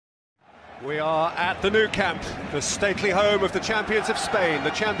We are at the Nou Camp, the stately home of the champions of Spain,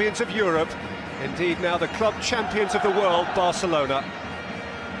 the champions of Europe, indeed now the club champions of the world, Barcelona,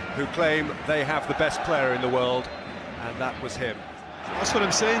 who claim they have the best player in the world, and that was him. That's what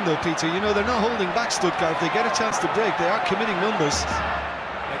I'm saying though, Peter, you know, they're not holding back Stuttgart. If they get a chance to break, they are committing numbers.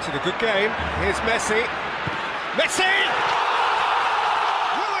 Makes it a good game. Here's Messi. Messi!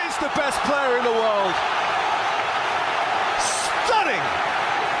 Who is the best player in the world? Stunning!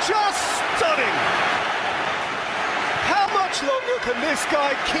 Just stunning! How much longer can this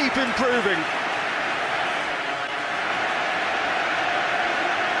guy keep improving?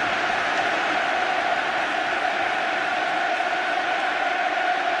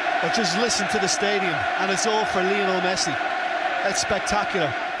 But just listen to the stadium, and it's all for Lionel Messi. That's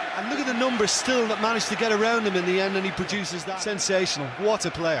spectacular. And look at the numbers still that managed to get around him in the end, and he produces that. Sensational. What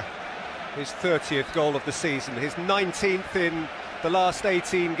a player. His 30th goal of the season, his 19th in the last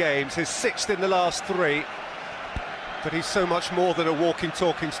 18 games, his 6th in the last 3. But he's so much more than a walking,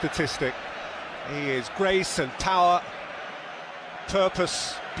 talking statistic. He is grace and power,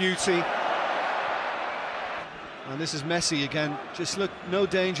 purpose, beauty. And this is Messi again. Just look, no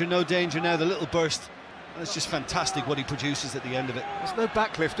danger now, the little burst. That's just fantastic what he produces at the end of it. There's no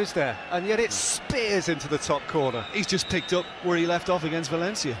backlift, is there? And yet it spears into the top corner. He's just picked up where he left off against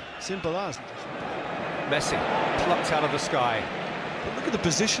Valencia. Simple as. Messi, plucked out of the sky. But look at the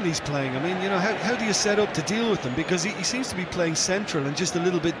position he's playing. I mean, you know, how do you set up to deal with them? Because he seems to be playing central and just a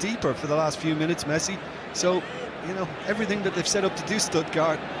little bit deeper for the last few minutes, Messi. So, you know, everything that they've set up to do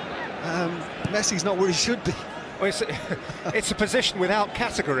Stuttgart, Messi's not where he should be. Well, it's a position without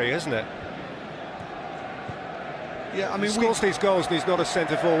category, isn't it? Yeah, I mean, he scores these goals and he's not a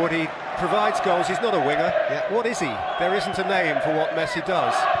centre forward. He provides goals, he's not a winger. Yeah. What is he? There isn't a name for what Messi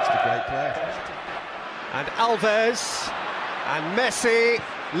does. He's a great player. And Alves and Messi,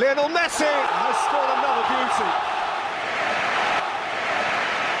 Lionel Messi has scored another beauty.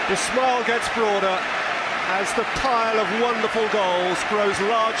 The smile gets broader as the pile of wonderful goals grows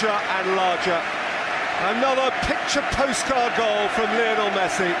larger and larger. Another picture postcard goal from Lionel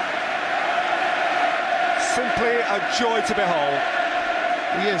Messi. Simply a joy to behold.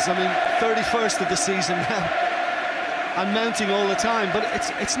 He is, I mean, 31st of the season now, and mounting all the time. But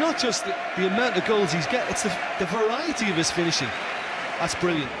it's not just the amount of goals he's getting, it's the variety of his finishing. That's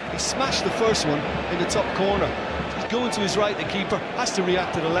brilliant. He smashed the first one in the top corner. He's going to his right, the keeper has to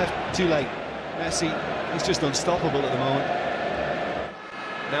react to the left, too late. Messi, he's just unstoppable at the moment.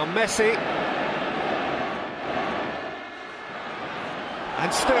 Now Messi.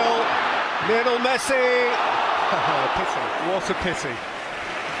 And still, Lionel Messi. Pity. What a pity.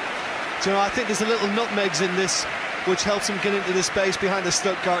 Do you know, I think there's a little nutmegs in this, which helps him get into the space behind the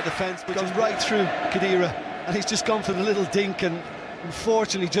Stuttgart defence. Goes right through Khedira, and he's just gone for the little dink, and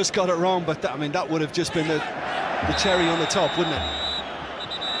unfortunately just got it wrong. But that, I mean, that would have just been the cherry on the top, wouldn't it?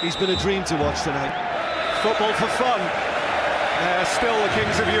 He's been a dream to watch tonight. Football for fun. Still the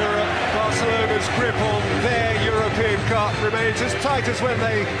kings of Europe. Barcelona's grip on their European Cup remains as tight as when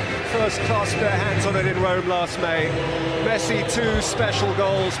they first clasped their hands on it in Rome last May. Messi, 2 special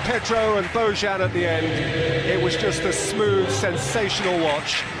goals, Pedro and Bojan at the end. It was just a smooth, sensational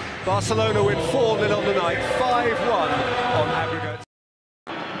watch. Barcelona win 4-0 on the night, 5-1 on aggregate.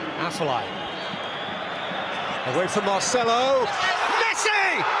 Afellay. Away from Marcelo.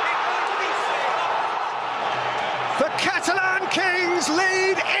 Messi! The Catalan Kings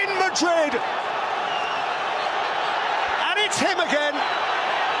lead in Madrid. And it's him again.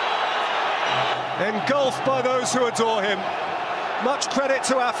 Engulfed by those who adore him. Much credit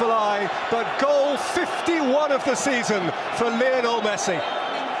to Afellay, but goal 51 of the season for Lionel Messi.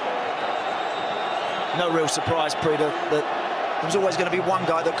 No real surprise, Prida, that there was always going to be one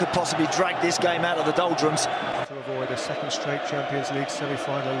guy that could possibly drag this game out of the doldrums. To avoid a second straight Champions League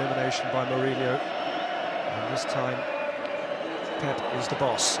semi-final elimination by Mourinho. And this time, Pep is the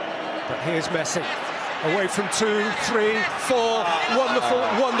boss. But here's Messi. Away from 2, 3, 4. Wonderful,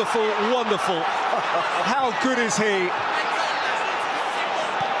 wonderful, wonderful. How good is he?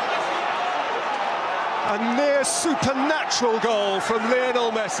 A near supernatural goal from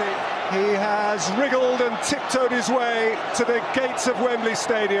Lionel Messi. He has wriggled and tiptoed his way to the gates of Wembley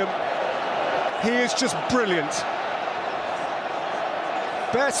Stadium. He is just brilliant.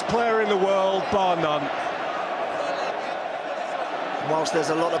 Best player in the world, bar none. Whilst there's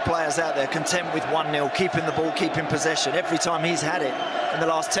a lot of players out there content with 1-0, keeping the ball, keeping possession, every time he's had it in the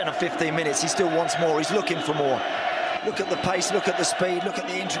last 10 or 15 minutes, he still wants more, he's looking for more. Look at the pace, look at the speed, look at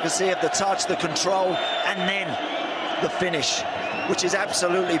the intricacy of the touch, the control, and then the finish. which is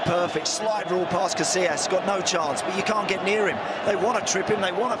absolutely perfect. Slide rule past Casillas, got no chance, but you can't get near him. They want to trip him,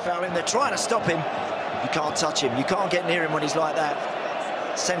 they want to foul him, they're trying to stop him. You can't touch him, you can't get near him when he's like that.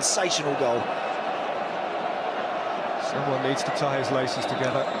 Sensational goal. Someone needs to tie his laces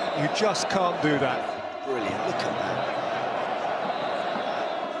together. You just can't do that. Brilliant, look at that.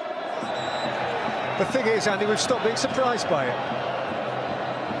 The thing is, Andy, we've stopped being surprised by it.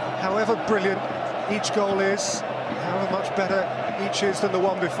 However brilliant each goal is, however much better each is than the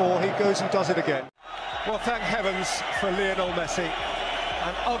one before, he goes and does it again. Well, thank heavens for Lionel Messi.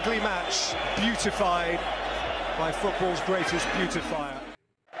 An ugly match beautified by football's greatest beautifier.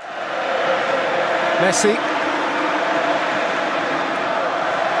 Messi.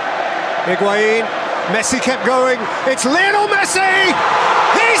 Higuain. Messi kept going. It's Lionel Messi!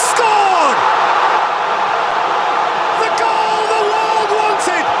 He scored! The goal the world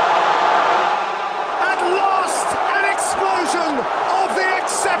wanted! At last, an explosion of the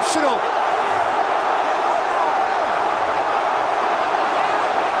exceptional.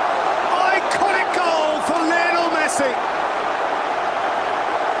 Iconic goal for Lionel Messi,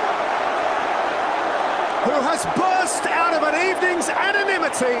 who has burst out of an evening's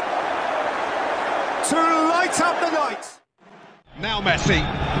anonymity to light up the night. Now Messi.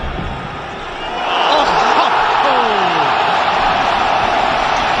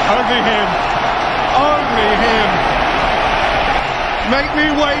 Only him. Only him. Make me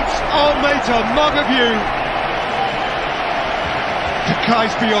wait. I'll make a mug of you. The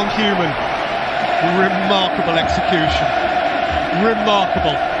guy's beyond human. Remarkable execution.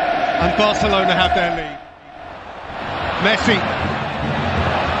 Remarkable. And Barcelona have their lead. Messi.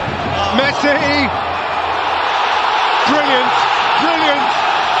 Messi. Brilliant. Brilliant.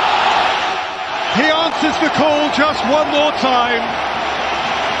 He answers the call just one more time.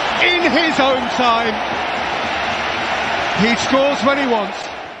 In his own time. He scores when he wants.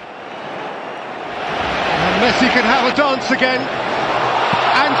 And Messi can have a dance again.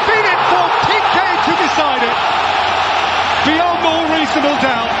 And feed it for Piqué to decide it. Beyond all reasonable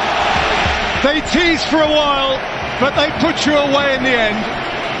doubt. They tease for a while, but they put you away in the end.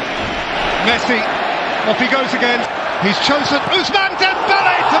 Messi, off he goes again. He's chosen Ousmane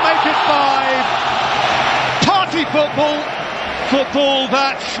Dembélé to make it 5. Party football. Football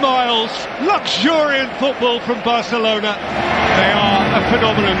that smiles. Luxuriant football from Barcelona. They are a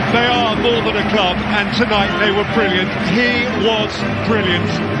phenomenon. They are more than a club. And tonight they were brilliant. He was brilliant.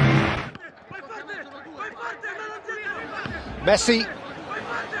 Messi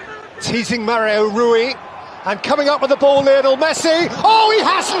teasing Mario Rui. And coming up with the ball, Lionel Messi. Oh, he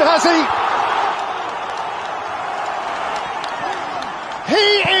hasn't, has he? He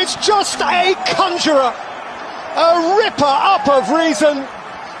is just a conjurer. A ripper up of reason,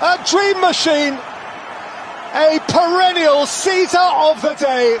 a dream machine, a perennial Caesar of the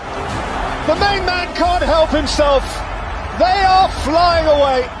day. The main man can't help himself. They are flying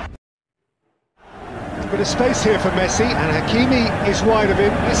away. A bit of space here for Messi, and Hakimi is wide of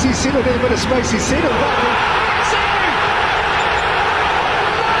him. Messi's seen a little bit of space, he's seen it.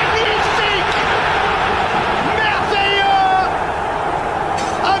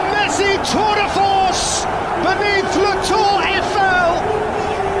 Tour de force beneath Le Tour Eiffel.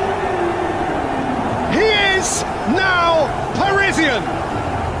 He is now Parisian.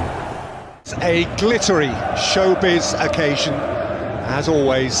 It's a glittery showbiz occasion, as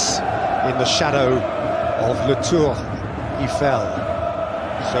always, in the shadow of Le Tour Eiffel.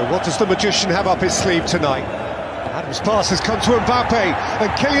 So what does the magician have up his sleeve tonight? Adam's pass has come to Mbappe,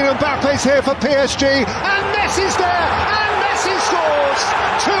 and Kylian Mbappe's here for PSG, and Messi's there, and Messi scores!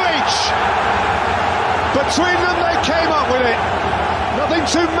 2 each. Between them they came up with it. Nothing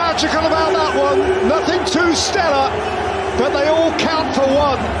too magical about that one, nothing too stellar, but they all count for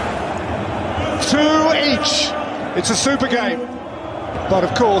 1. 2 each. It's a super game. But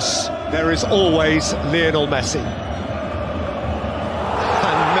of course, there is always Lionel Messi.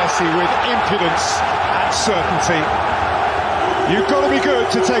 And Messi with impudence and certainty. You've got to be good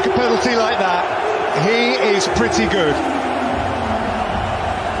to take a penalty like that. He is pretty good.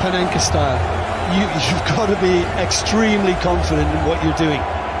 Panenka style. You've got to be extremely confident in what you're doing.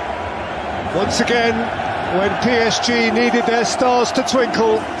 Once again, when PSG needed their stars to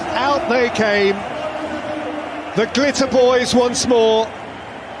twinkle, out they came. The glitter boys once more.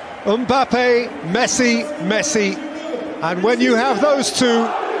 Mbappe, Messi, Messi. And when you have those two,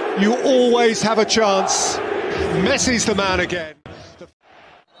 you always have a chance. Messi's the man again.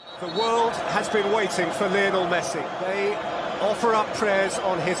 The world has been waiting for Lionel Messi. They offer up prayers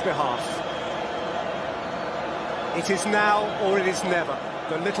on his behalf. It is now or it is never.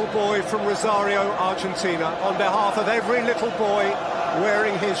 The little boy from Rosario, Argentina, on behalf of every little boy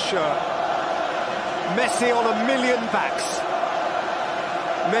wearing his shirt. Messi on a million backs.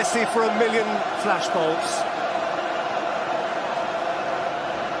 Messi for a million flashbulbs.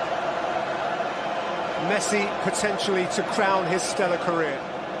 Messi potentially to crown his stellar career.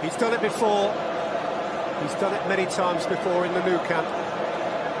 He's done it before. He's done it many times before in the Nou Camp,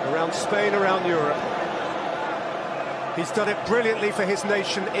 around Spain, around Europe. He's done it brilliantly for his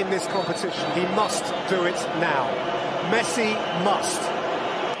nation in this competition. He must do it now. Messi must.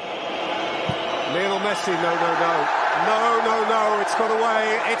 Lionel Messi, no, no, no. No, no, no, it's got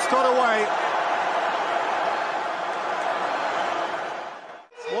away, it's got away.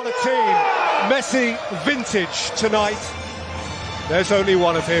 What a team. Messi vintage tonight. There's only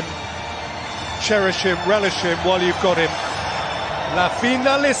one of him. Cherish him, relish him while you've got him. La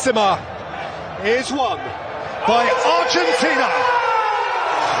Finalissima is won by Argentina.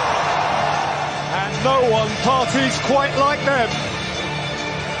 And no one parties quite like them.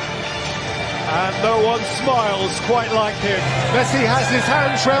 And no one smiles quite like him. Messi has his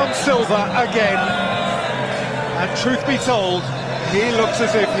hands round silver again. And truth be told, he looks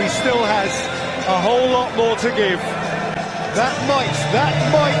as if he still has a whole lot more to give. That might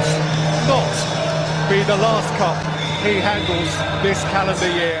not be the last cup he handles this calendar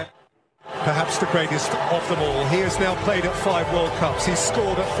year. Perhaps the greatest of them all. He has now played at 5 World Cups. He's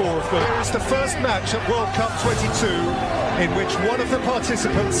scored at 4 of them. It's the first match at World Cup 22 in which one of the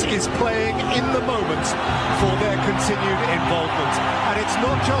participants is playing in the moment for their continued involvement. And it's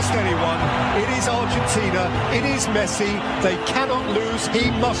not just anyone, it is Argentina, it is Messi. They cannot lose, he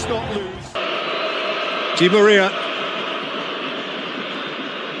must not lose. Di Maria.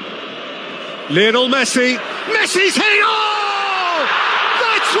 Lionel Messi. Messi's hitting! Oh!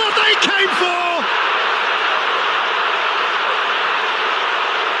 That's what they came for!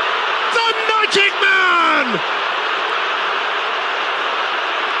 The Magic Man!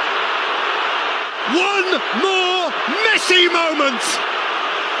 One more Messi moment,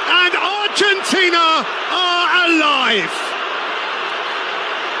 and Argentina are alive.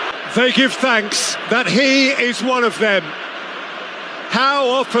 They give thanks that he is one of them. How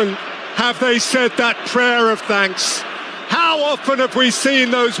often have they said that prayer of thanks? How often have we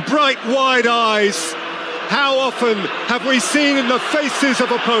seen those bright, wide eyes? How often have we seen in the faces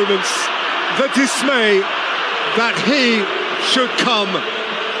of opponents the dismay that he should come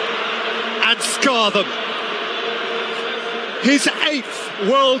and scar them? His 8th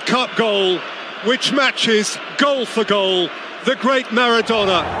World Cup goal, which matches goal for goal the great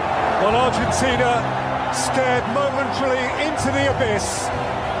Maradona. Well, Argentina stared momentarily into the abyss,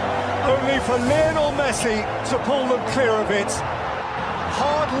 only for Lionel Messi to pull them clear of it.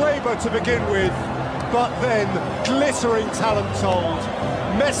 Hard labour to begin with, but then glittering talent told.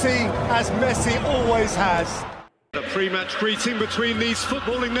 Messi, as Messi always has. A pre-match greeting between these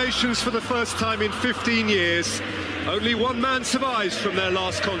footballing nations for the first time in 15 years. Only one man survives from their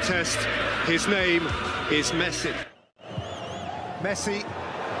last contest. His name is Messi. Messi.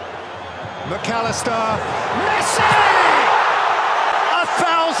 McAllister. Messi!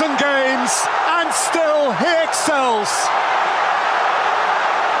 1,000 games, and still he excels.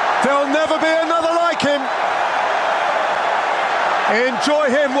 There'll never be another like him. Enjoy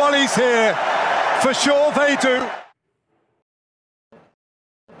him while he's here. For sure they do.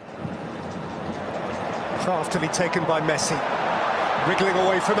 Craftily taken by Messi. Wriggling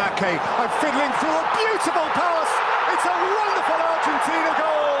away from Ake. And fiddling through a beautiful pass. It's a wonderful Argentina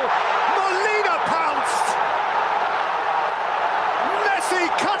goal. Molina pounced. Messi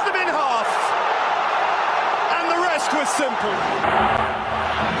cut them in half. And the rest was simple.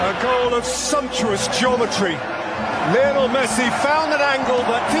 A goal of sumptuous geometry. Lionel Messi found an angle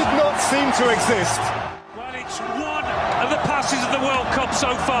that did not seem to exist. Well, it's one of the passes of the World Cup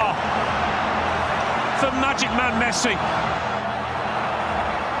so far for Magic Man Messi.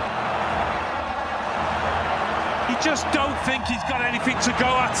 You just don't think he's got anything to go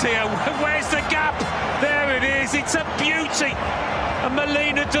at here. Where's the gap? There it is. It's a beauty. And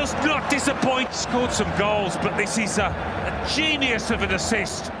Molina does not disappoint. Scored some goals, but this is a genius of an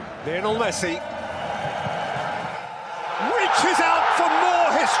assist. Lionel Messi reaches out for more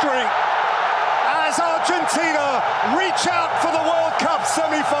history as Argentina reach out for the World Cup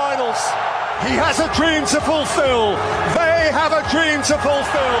semi-finals. He has a dream to fulfill. They have a dream to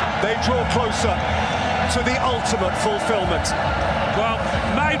fulfill. They draw closer to the ultimate fulfillment. Well,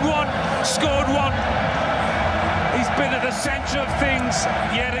 made one, scored one. He's been at the centre of things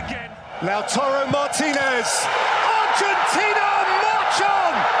yet again. Lautaro Martinez. Argentina march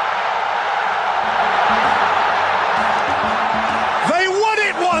on! They won it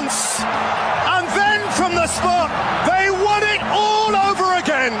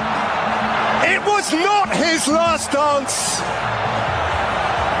Messi's last dance.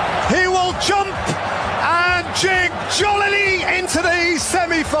 He will jump and jig jollily into the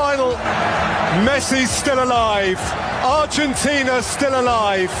semi-final. Messi's still alive. Argentina still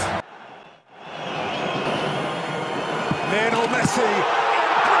alive. Lionel Messi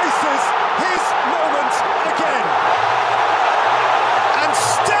embraces his moment again and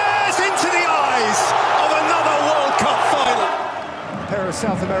stares into the eyes of another World Cup final. A pair of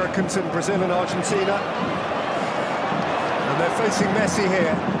South Americans in Brazil and Argentina, and they're facing Messi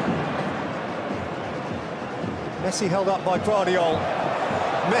here. Messi held up by Guardiola.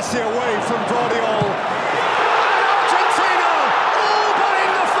 Messi away from Guardiola.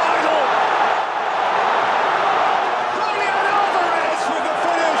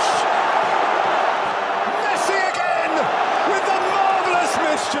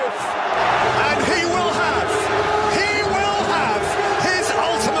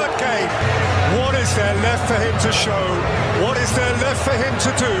 Left for him to show? What is there left for him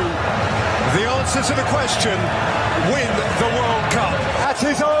to do? The answer to the question: win the World Cup. At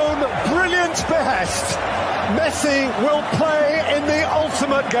his own brilliant behest, Messi will play in the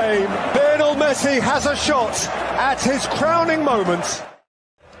ultimate game. Lionel Messi has a shot at his crowning moment.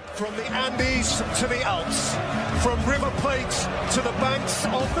 From the Andes to the Alps, from River Plate to the banks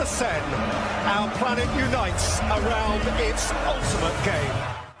of the Seine, our planet unites around its ultimate game.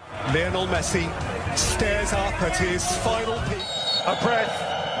 Lionel Messi stares up at his final peak. A breath,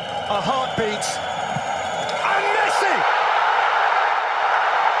 a heartbeat, and Messi!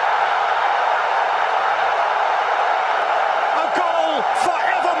 A goal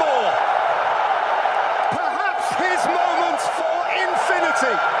forevermore. Perhaps his moment for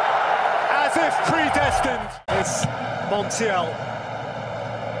infinity, as if predestined. It's Montiel.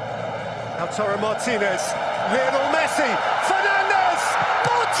 Lautaro Martinez, Lionel Messi, Fernandez,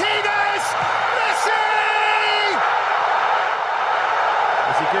 Martinez, Messi!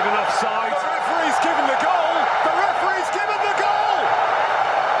 Is he given offside? The referee's given the goal! The referee's given the goal!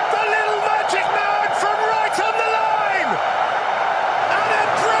 The little magic man from right on the line! An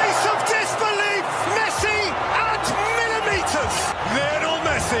embrace of disbelief! Messi at millimetres! Lionel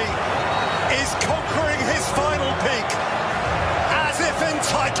Messi is conquering his final peak, as if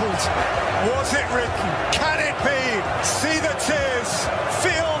entitled. Was it written? Can it be? See the tears,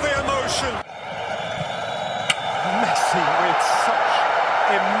 feel the emotion. Messi with such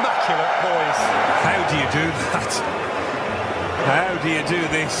immaculate poise. How do you do that? How do you do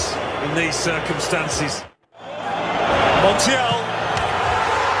this in these circumstances? Montiel.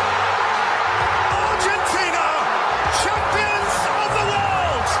 Argentina, champions of the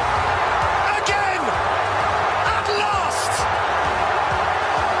world. Again, at last.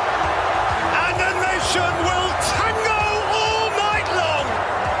 And the nation will tango all night long.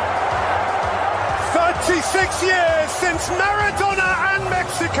 36 years since Maradona and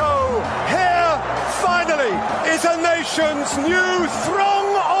Mexico. Here, finally, is a nation's new throng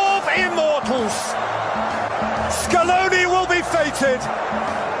of immortals. Scaloni will be fated.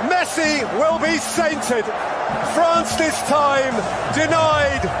 Messi will be sainted. France this time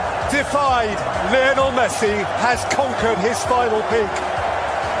denied, defied. Lionel Messi has conquered his final peak.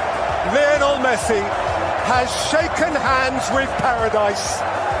 Lionel Messi has shaken hands with paradise.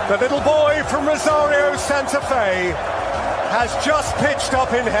 The little boy from Rosario, Santa Fe, has just pitched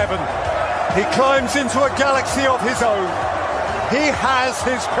up in heaven. He climbs into a galaxy of his own. He has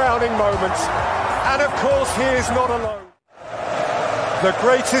his crowning moment. And of course, he is not alone. The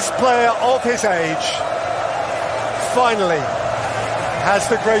greatest player of his age finally has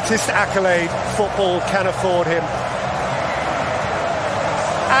the greatest accolade football can afford him.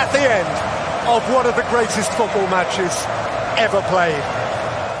 At the end of one of the greatest football matches ever played.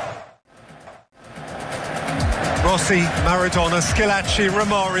 Rossi, Maradona, Schillaci,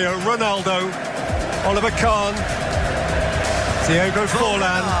 Romario, Ronaldo, Oliver Kahn, Diego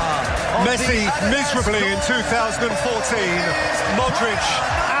Forlan, Messi miserably in 2014, Modric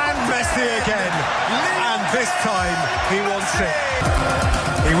and Messi again, and this time he wants it.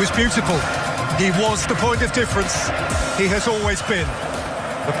 He was beautiful. He was the point of difference. He has always been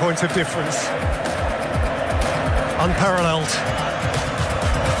the point of difference. Unparalleled.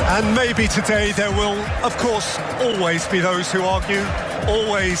 And maybe today there will, of course, always be those who argue,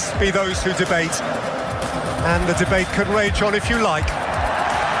 always be those who debate. And the debate can rage on if you like.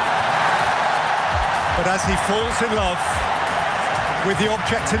 But as he falls in love with the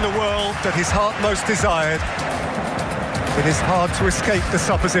object in the world that his heart most desired, it is hard to escape the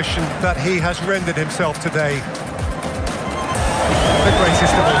supposition that he has rendered himself today the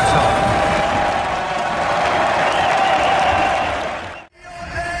greatest of all time.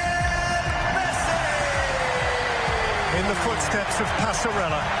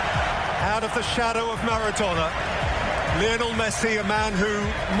 Passerella, out of the shadow of Maradona. Lionel Messi, a man who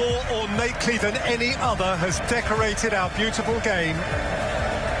more ornately than any other has decorated our beautiful game,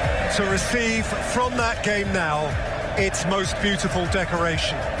 to receive from that game now its most beautiful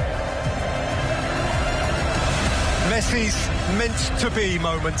decoration. Messi's meant-to-be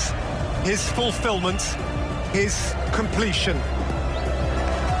moment, his fulfillment, his completion.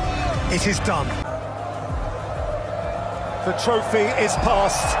 It is done. The trophy is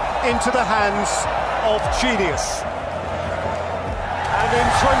passed into the hands of genius. And in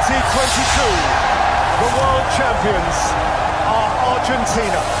 2022, the world champions are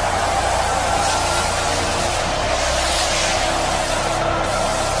Argentina.